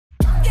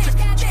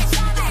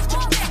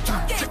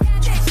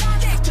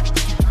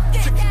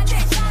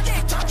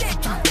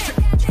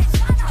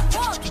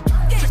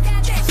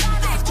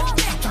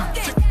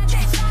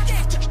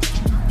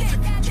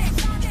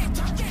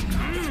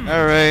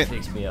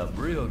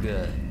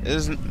good.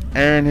 This is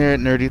Aaron here at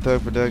Nerdy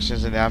Thug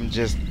Productions, and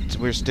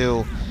we're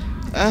still,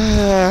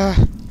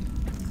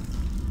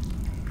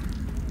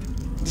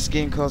 this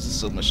game causes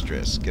so much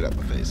stress. Get out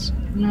my face.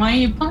 Why are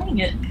you playing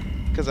it?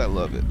 Because I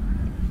love it.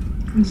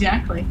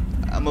 Exactly.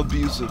 I'm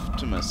abusive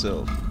to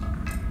myself.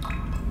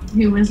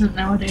 Who isn't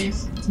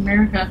nowadays? It's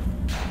America.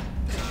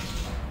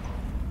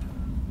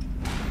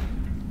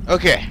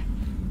 Okay.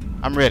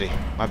 I'm ready.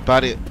 My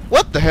body...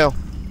 What the hell?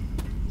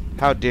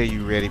 How dare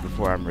you ready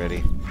before I'm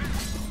ready?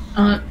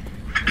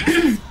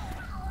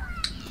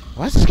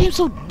 Why is this game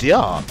so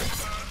dumb?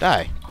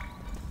 Die.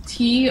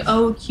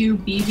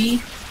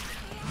 TOQBB.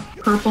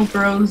 Purple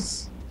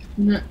Bros.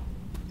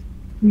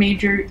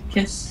 Major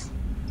Kiss.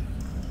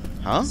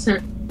 Huh?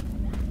 Sir,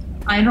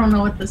 I don't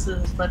know what this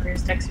is, but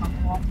there's text on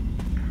the wall.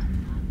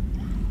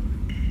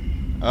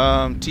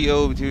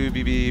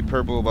 TO2BB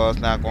purple boss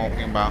not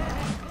walking about.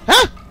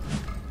 Huh?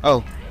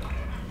 Oh.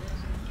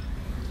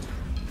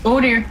 Oh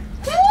dear.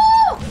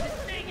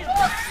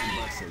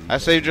 I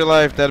saved your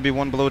life. That'll be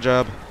one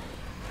blowjob.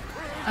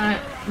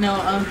 No,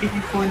 I'll give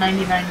you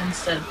 $4.99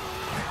 instead.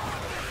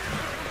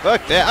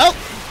 Fuck that.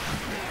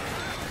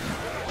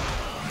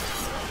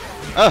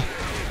 Oh!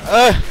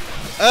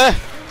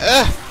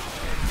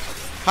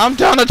 I'm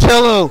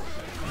Donatello!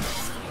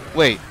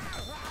 Wait.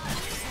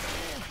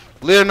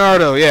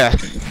 Leonardo, yeah.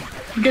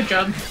 Good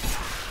job.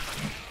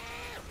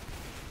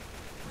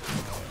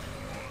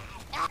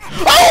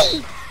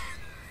 Oh!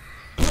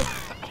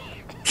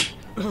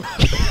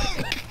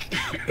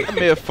 I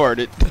may have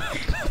farted.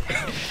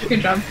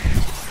 Good job.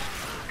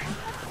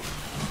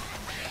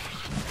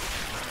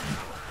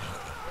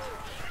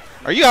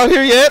 Are you out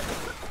here yet?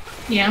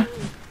 Yeah.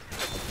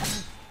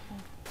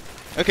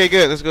 Okay,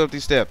 good. Let's go up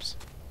these steps.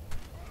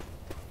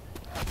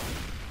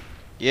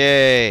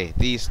 Yay,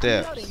 these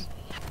steps.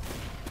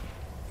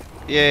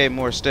 Yay,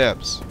 more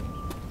steps.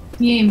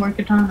 Yay, more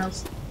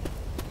katanas.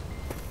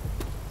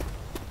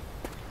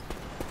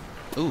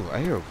 Ooh, I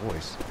hear a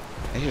voice.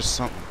 I hear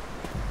something.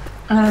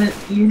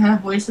 You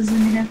have voices in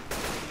your head?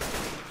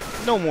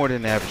 No more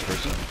than the average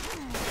person.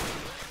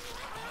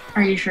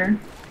 Are you sure?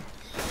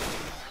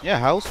 Yeah,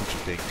 how else would you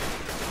think?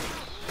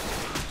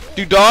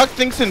 Do dog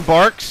thinks and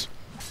barks?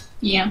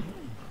 Yeah.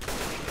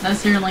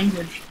 That's their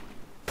language.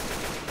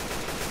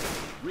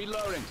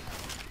 Reloading.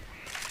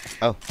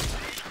 Oh.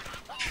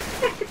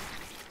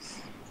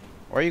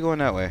 Why are you going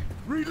that way?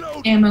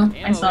 Reload. Ammo.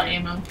 I saw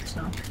ammo,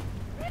 so.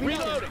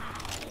 Reloading.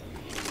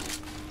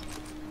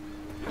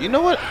 You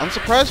know what? I'm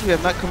surprised we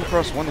have not come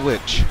across one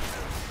witch.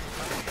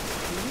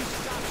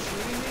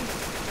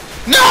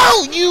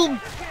 No, you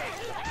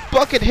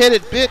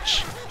bucket-headed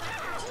bitch!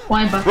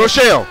 Why bucket?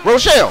 Rochelle!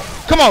 Rochelle!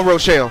 Come on,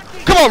 Rochelle!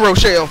 Come on,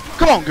 Rochelle!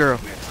 Come on, girl!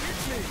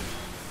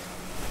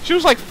 She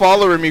was like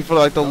following me for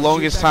like the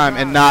longest time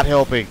and not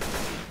helping.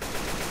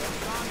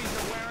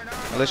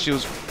 Unless she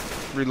was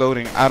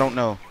reloading. I don't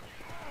know.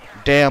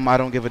 Damn, I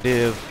don't give a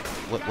div.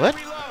 What?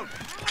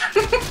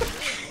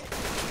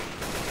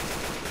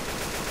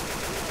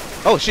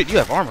 Oh shit, you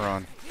have armor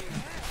on.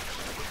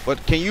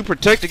 But can you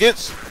protect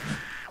against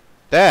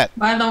that?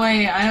 By the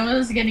way, I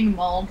was getting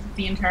mauled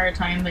the entire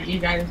time that you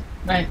guys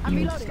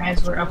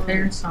were up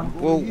there, so.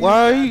 Well,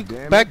 why are you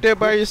back there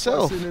by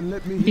yourself?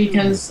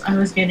 Because I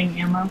was getting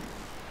ammo.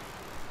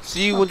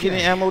 See what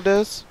getting ammo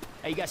does?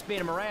 Hey, you gotta spin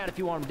him around if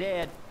you want him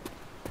dead.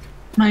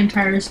 My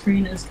entire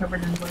screen is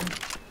covered in blood.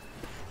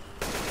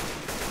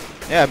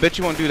 Yeah, I bet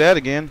you won't do that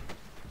again.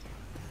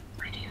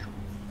 I do.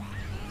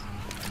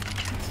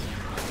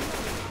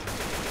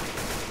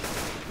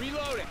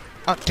 Reloading.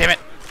 Oh, damn it.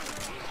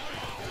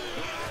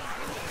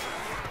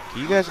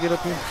 Can you guys get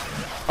up here?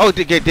 Oh,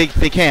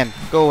 they can.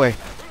 Go away.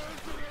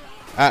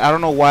 I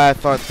don't know why I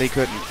thought they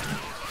couldn't.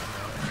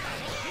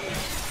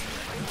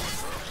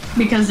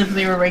 Because if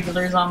they were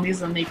regular zombies,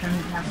 then they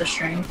couldn't have the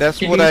strength. That's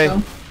to what do I-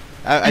 so.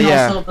 And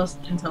yeah. also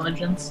the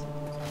intelligence.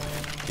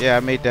 Yeah,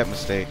 I made that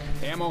mistake.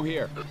 Ammo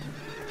here.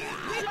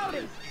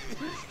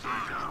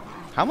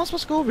 How am I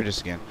supposed to go over this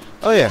again?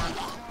 Oh, yeah.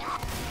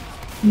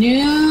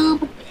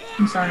 Noob.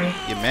 I'm sorry.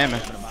 You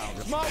mammoth.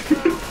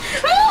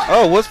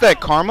 Oh, what's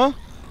that? Karma?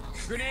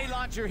 Grenade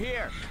launcher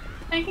here.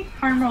 I get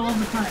karma all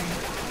the time.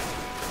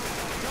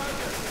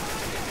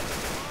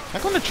 How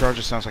come the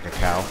charger sounds like a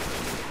cow?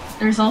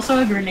 There's also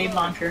a grenade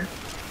launcher.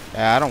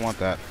 Yeah, I don't want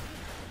that.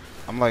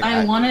 I'm like...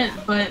 I want it,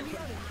 but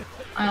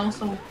I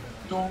also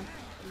don't.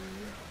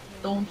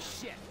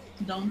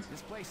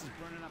 This place is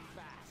burning up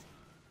fast.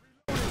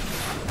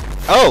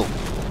 Oh!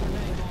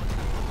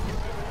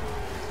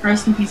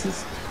 Rest in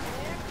pieces.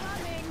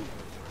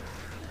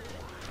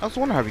 I was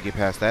wondering how we get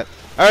past that.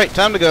 Alright,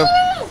 time to go.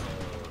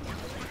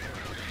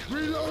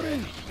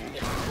 Reloading.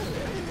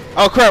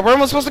 Oh crap, where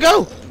am I supposed to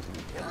go?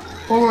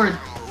 Forward.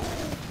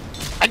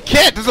 I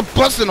can't, there's a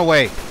bus in the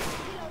way.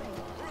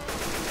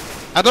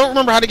 I don't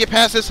remember how to get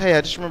past this. Hey,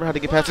 I just remember how to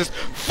get past this.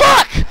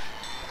 Fuck!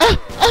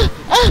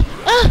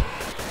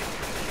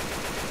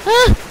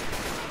 I'm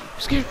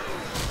scared.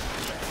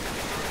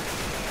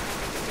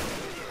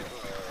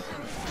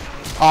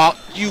 Oh,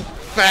 you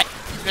fat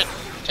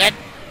shit.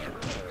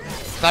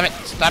 Stop it,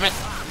 stop it.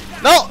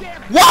 No!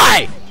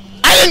 Why?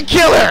 didn't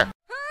kill her!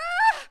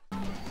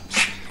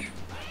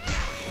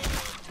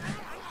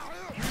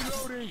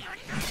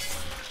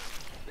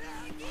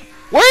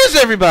 Where is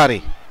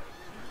everybody?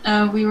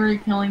 We were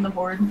killing the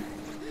board.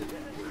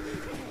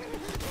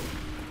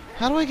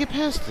 How do I get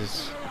past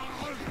this?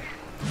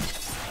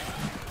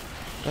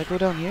 Do I go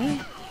down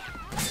here?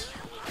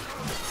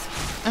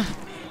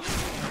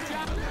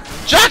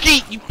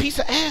 Jockey, you piece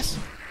of ass!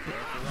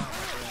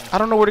 I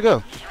don't know where to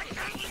go.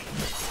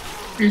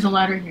 There's a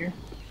ladder here.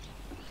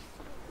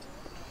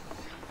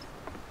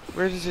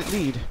 Where does it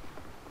lead?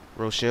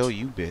 Rochelle,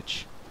 you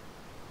bitch.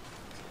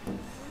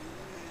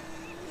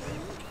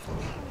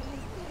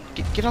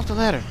 Get off the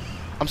ladder.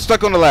 I'm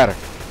stuck on the ladder.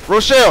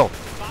 Rochelle!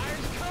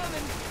 Fire's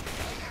coming.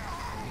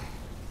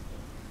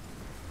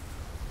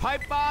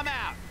 Pipe bomb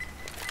out.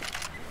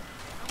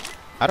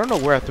 I don't know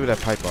where I threw that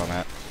pipe bomb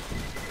at.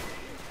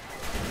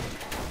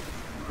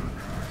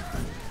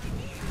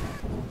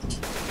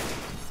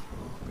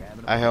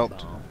 I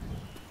helped.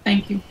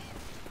 Thank you.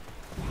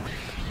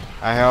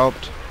 I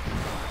helped.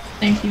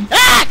 Thank you.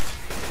 Ah!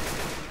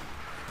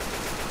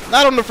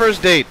 Not on the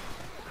first date.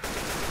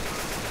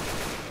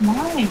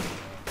 Why?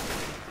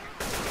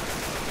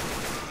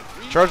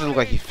 Charger looked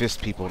like he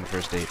fist people on the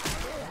first date.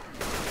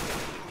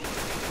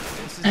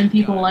 And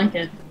people like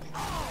it.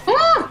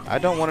 Ah! I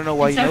don't want to know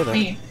why you know Except that.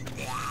 me.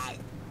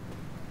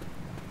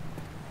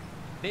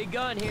 Big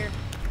gun here.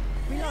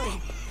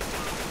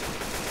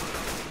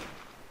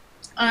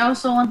 I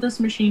also want this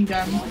machine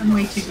gun. I'm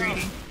way too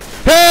greedy.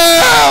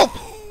 Help!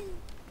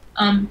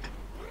 I'm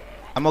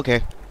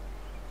okay.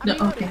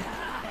 Okay.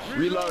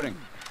 Reloading.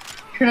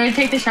 Should I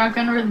take the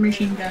shotgun or the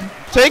machine gun?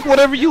 Take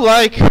whatever you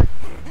like.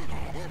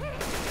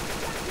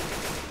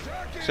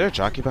 Is there a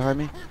jockey behind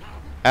me?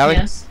 Allie?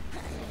 Yes.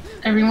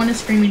 Everyone is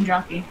screaming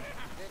jockey.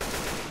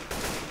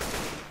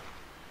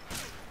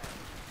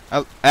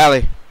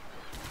 Allie.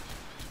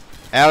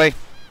 Allie.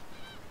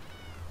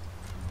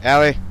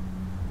 Allie.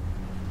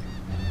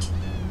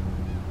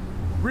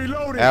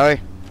 Reloading.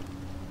 Allie.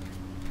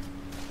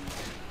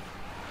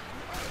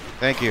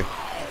 Thank you.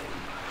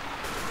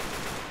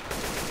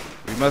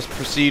 We must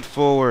proceed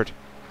forward.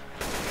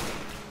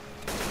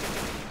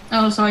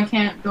 Oh, so I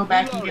can't go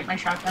back and get my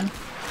shotgun.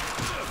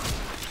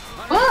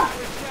 Ah!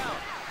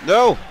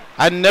 No!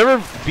 I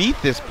never beat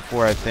this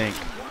before, I think.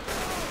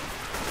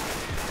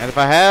 And if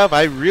I have,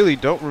 I really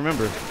don't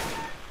remember.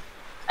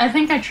 I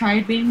think I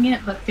tried beating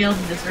it, but failed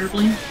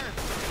miserably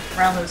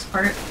around this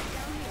part.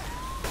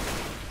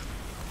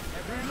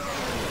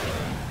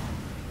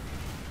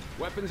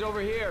 Weapons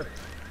over here.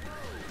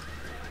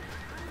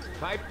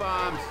 Pipe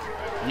bombs.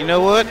 You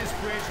know what? This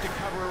bridge to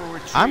cover a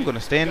retreat. I'm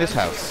gonna stay in this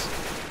house.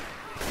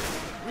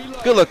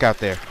 Good luck out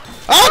there.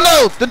 Oh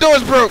no! The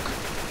door's broke!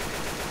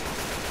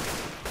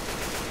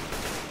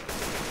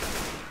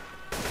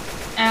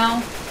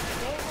 Ow.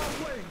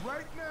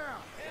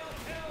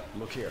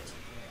 Look here.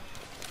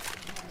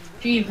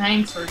 Gee,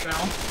 thanks,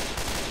 Rochelle.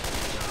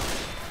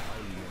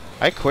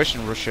 I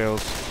question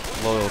Rochelle's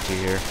loyalty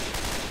here.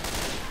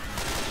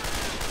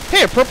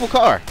 Hey, a purple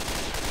car!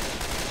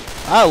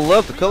 I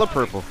love the color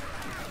purple.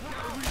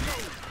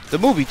 The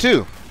movie,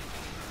 too.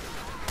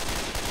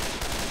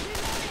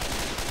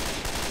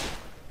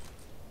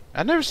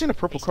 I've never seen a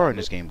purple car in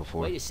this game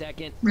before. Wait a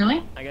second.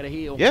 Really? I gotta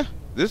heal. Yeah,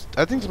 I think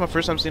this is my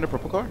first time seeing a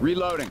purple car.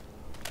 Reloading.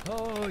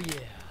 Oh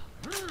yeah.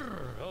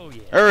 Oh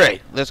yeah.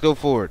 Alright, let's go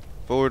forward.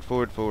 Forward,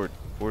 forward, forward.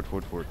 Forward,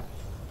 forward, forward.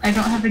 I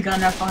don't have a gun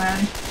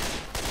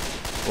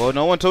FYI. Well,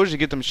 no one told you to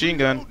get the machine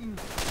gun.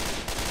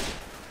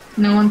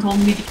 No one told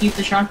me to keep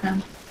the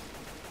shotgun.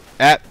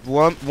 At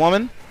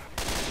woman?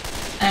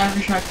 I have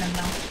a shotgun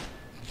now.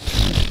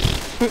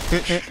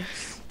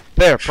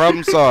 There,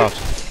 problem solved.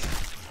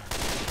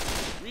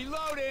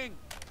 Reloading.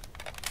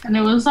 And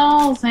it was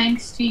all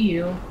thanks to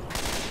you.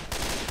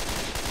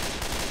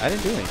 I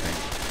didn't do anything.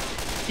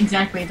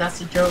 Exactly,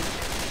 that's a joke.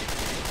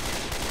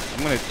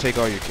 I'm gonna take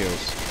all your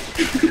kills.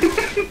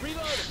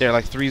 There,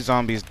 like 3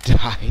 zombies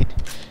died.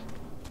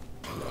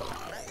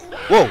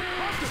 Whoa!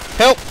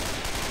 Help!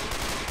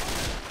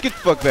 Get the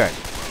fuck back.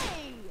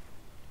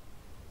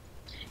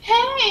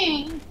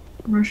 Hey!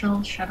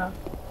 Rochelle, shut up.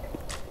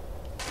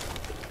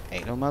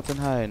 Ain't no mountain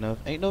high enough.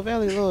 Ain't no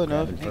valley low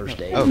enough. Ain't First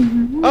no... aid.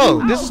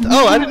 Oh, this is.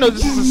 Oh, I didn't know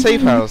this is a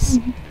safe house.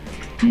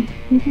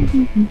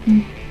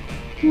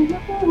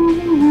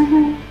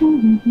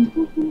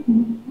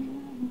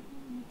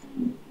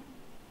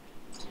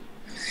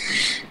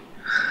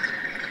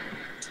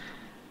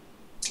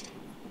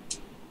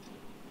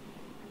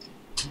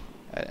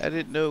 I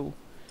didn't know.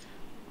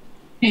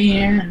 Hey,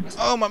 Aaron.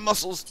 Oh, my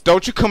muscles!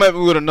 Don't you come at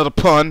me with another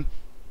pun.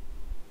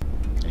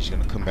 And she's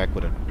gonna come back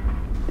with a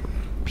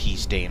pee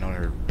stain on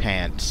her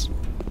pants.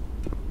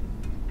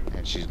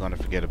 And she's gonna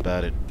forget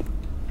about it.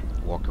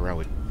 Walk around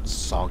with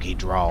soggy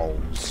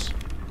draws.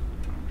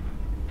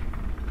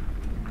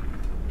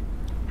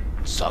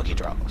 Soggy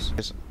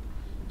draws.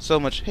 So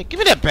much. Hey, give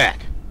me that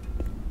back!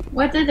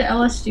 What did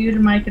Ellis do to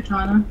my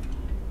katana?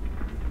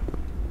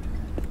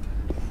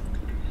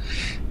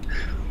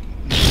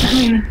 I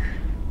mean,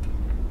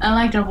 I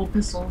like double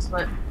pistols,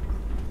 but...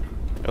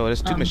 Oh,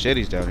 there's 2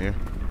 machetes down here.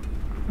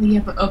 Yeah,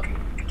 but okay.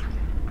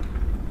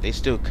 They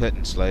still cut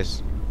and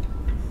slice.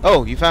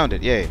 Oh, you found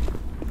it. Yay.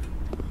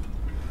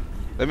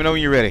 Let me know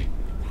when you're ready.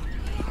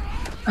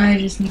 I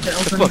just need to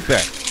What the open fuck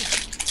that?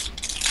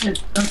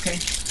 it. Okay.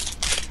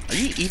 Are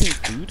you eating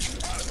food?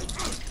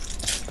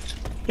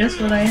 Guess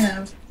what I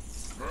have?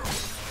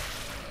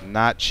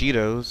 Not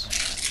Cheetos.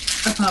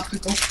 A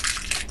popsicle.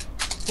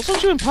 What's up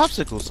with you and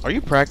popsicles? Are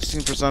you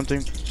practicing for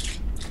something?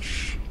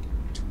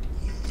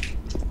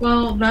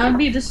 Well, that would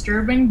be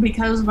disturbing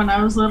because when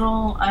I was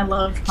little, I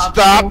loved popsicles.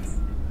 Stop!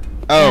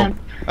 Oh. And-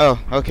 Oh,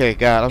 okay,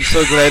 God. I'm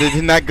so glad it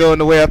did not go in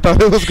the way I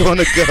thought it was going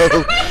to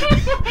go.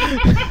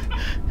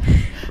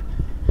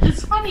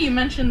 It's funny you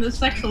mentioned the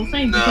sexual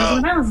thing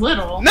because when I was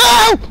little.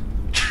 No!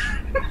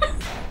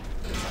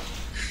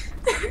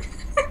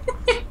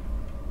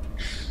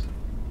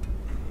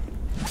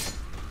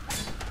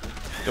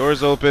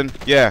 Doors open.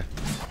 Yeah.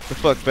 The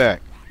fuck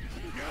back.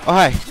 Oh,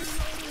 hi.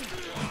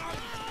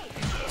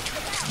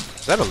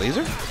 Is that a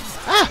laser?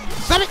 Ah!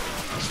 Stop it!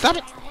 Stop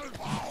it!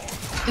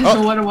 Is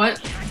Oh. the what a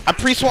what? I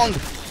pre-swung.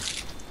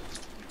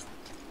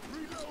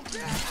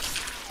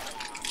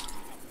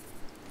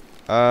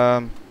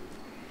 I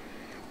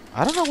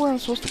don't know where I'm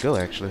supposed to go,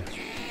 actually.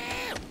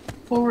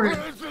 Forward.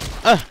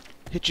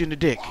 Hit you in the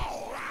dick.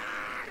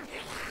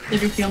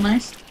 Did it feel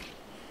nice?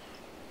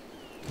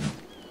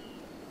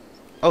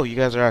 Oh, you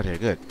guys are out here.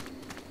 Good.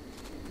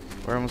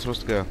 Where am I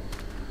supposed to go?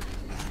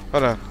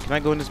 Hold on. Can I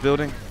go in this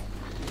building?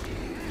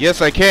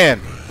 Yes, I can.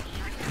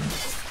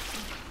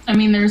 I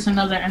mean, there's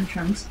another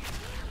entrance.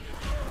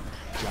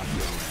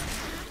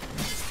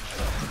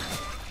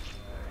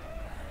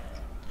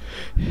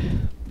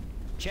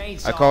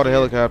 Chainsaw I called a here.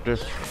 helicopter.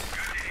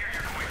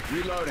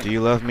 Reloading. Do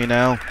you love me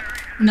now?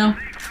 No.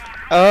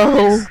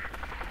 Oh.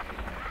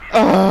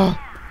 Oh.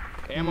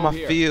 Ammo My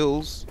here.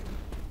 feels.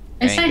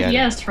 I Ain't got said it.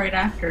 yes right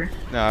after.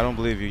 No, I don't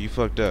believe you. You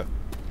fucked up.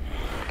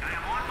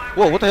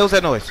 Whoa, what the hell's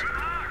that noise?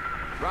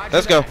 Roger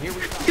Let's go. that. Here we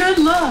go. Good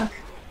luck!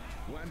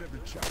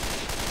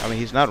 I mean,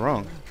 he's not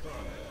wrong.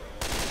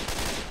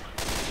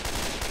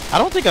 I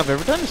don't think I've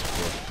ever done this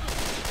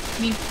before.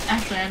 I mean,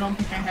 actually, I don't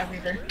think I have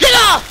either. Get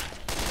off!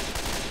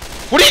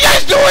 What are you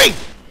guys doing?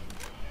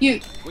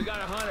 We got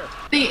a hunter.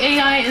 The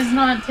AI is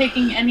not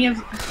taking any of...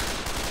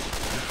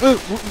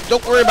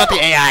 Don't worry about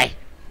the AI.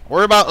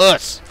 Worry about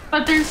us.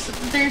 But there's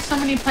so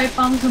many pipe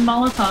bombs and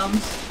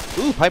molotovs.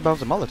 Ooh, pipe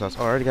bombs and molotovs.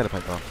 Oh, I already got a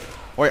pipe bomb.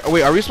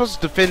 Wait, are we supposed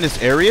to defend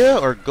this area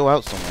or go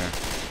out somewhere?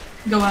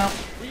 Go out.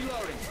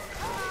 Reloading.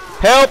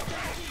 Help!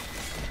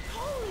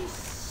 Holy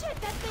shit,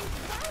 that thing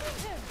found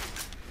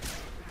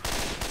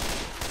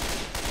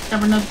him!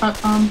 Never another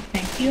pipe bomb.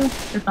 Thank you.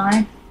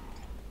 Goodbye.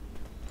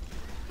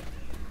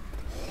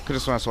 Could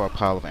have sworn I saw a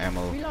pile of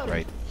ammo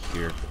right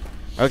here.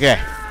 Okay.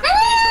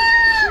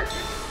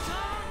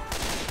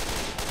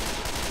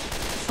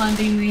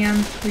 Slender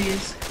Man,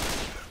 please.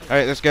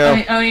 Alright, let's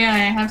go. Oh yeah, I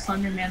have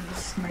Slender Man.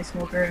 This is my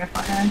smoker,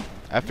 FYI.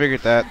 I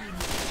figured that.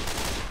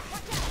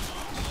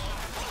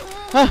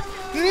 Huh?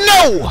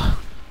 No!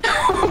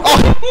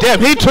 Oh, damn,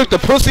 he took the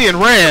pussy and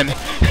ran.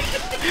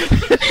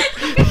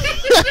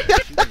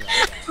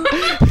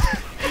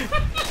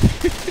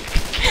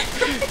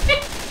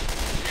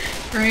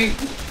 Great.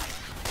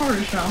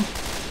 Horror show.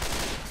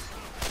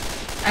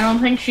 I don't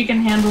think she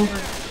can handle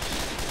the...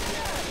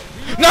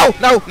 No,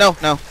 no, no,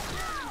 no.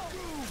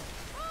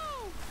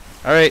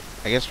 Alright,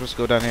 I guess we'll just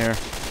go down here.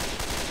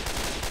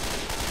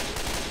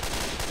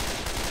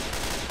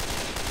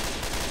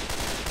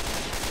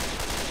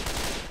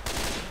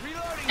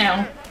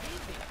 Ow.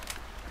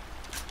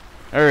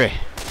 Alright.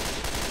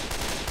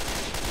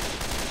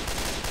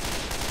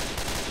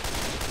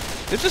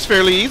 This is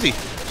fairly easy.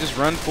 Just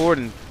run forward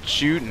and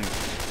shoot and...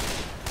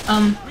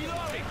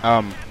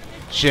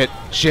 Shit.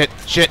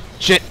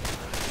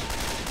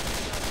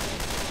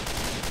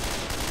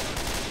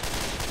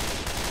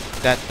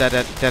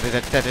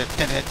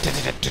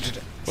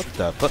 What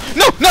the fuck?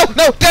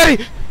 No,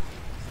 Daddy!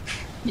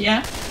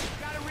 Yeah?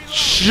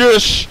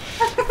 Shush!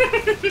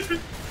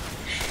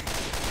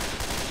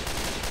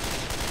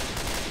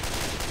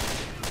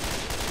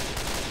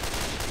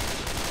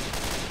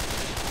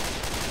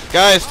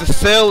 Guys, the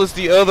cell is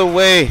the other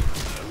way.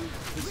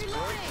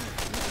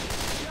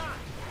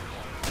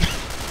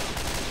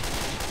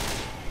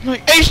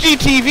 Like HD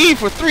TV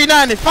for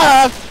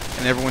 $3.95,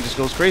 and everyone just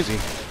goes crazy.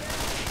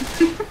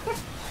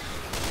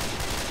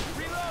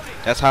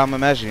 That's how I'm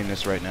imagining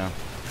this right now.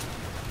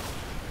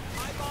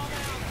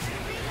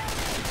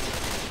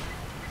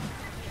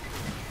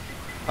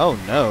 Oh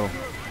no.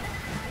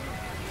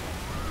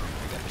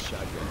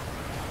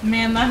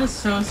 Man, that is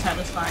so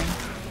satisfying.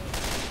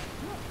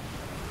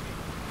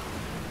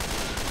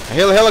 I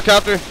hail a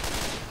helicopter.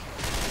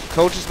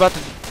 Coach is about to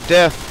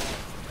death.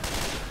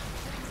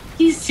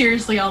 He's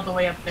seriously all the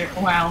way up there.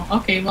 Wow.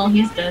 Okay, well,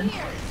 he's dead.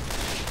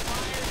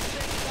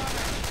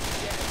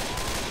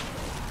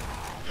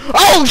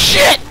 Oh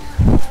shit!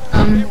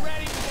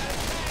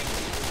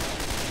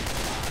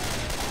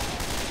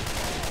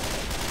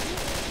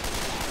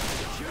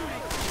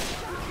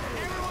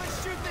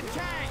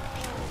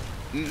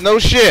 No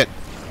shit.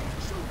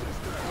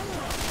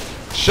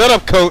 Shut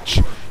up, coach.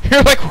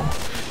 You're like,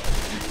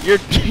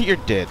 you're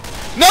dead.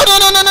 No, no,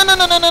 no, no, no, no,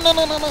 no, no, no,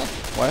 no, no, no.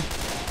 What?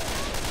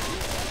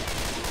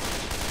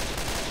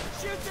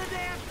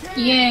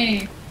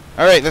 Yay.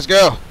 All right, let's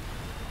go.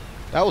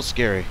 That was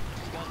scary.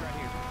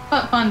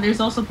 But fun. There's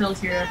also pills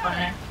here,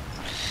 FYI.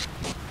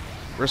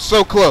 We're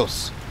so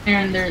close.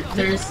 And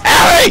there's.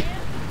 Allie!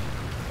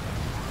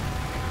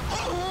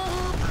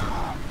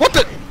 What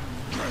the?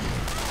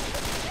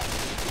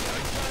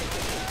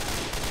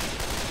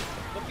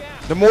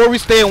 The more we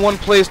stay in one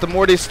place, the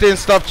more they send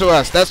stuff to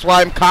us. That's why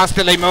I'm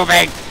constantly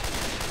moving.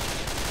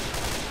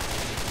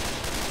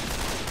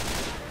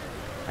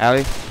 Allie,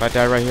 if I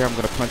die right here, I'm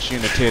gonna punch you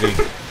in the titty.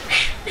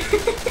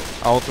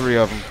 All three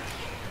of them.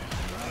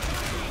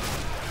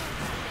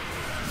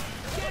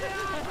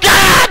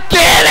 God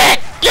damn it!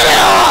 Get it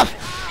off!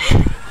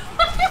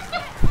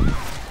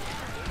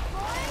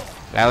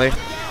 Allie,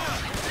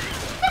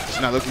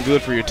 it's not looking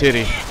good for your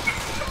titty.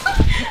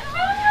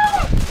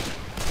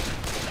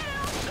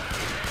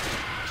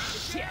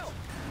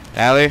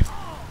 Allie?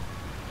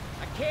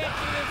 I can't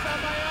do this on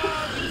my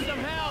own. Need some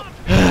help.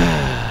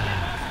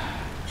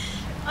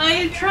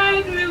 I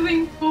tried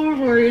moving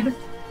forward.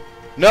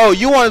 No,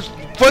 you want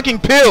fucking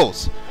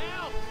pills!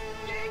 Help!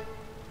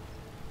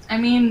 I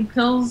mean,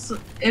 pills.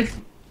 If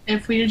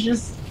we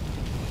just.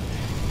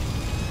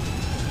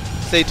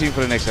 Stay tuned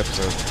for the next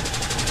episode.